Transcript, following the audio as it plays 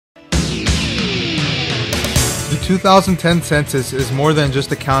2010 census is more than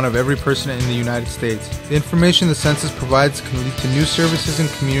just a count of every person in the United States. The information the census provides can lead to new services in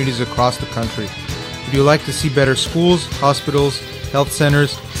communities across the country. Would you like to see better schools, hospitals, health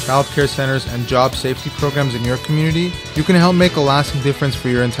centers, child care centers, and job safety programs in your community? You can help make a lasting difference for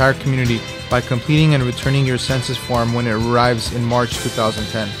your entire community by completing and returning your census form when it arrives in March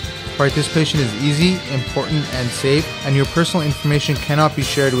 2010. Participation is easy, important, and safe, and your personal information cannot be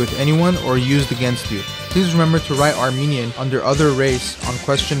shared with anyone or used against you. Please remember to write Armenian under other race on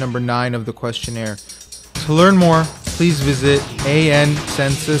question number 9 of the questionnaire. To learn more, please visit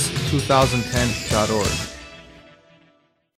ancensus2010.org.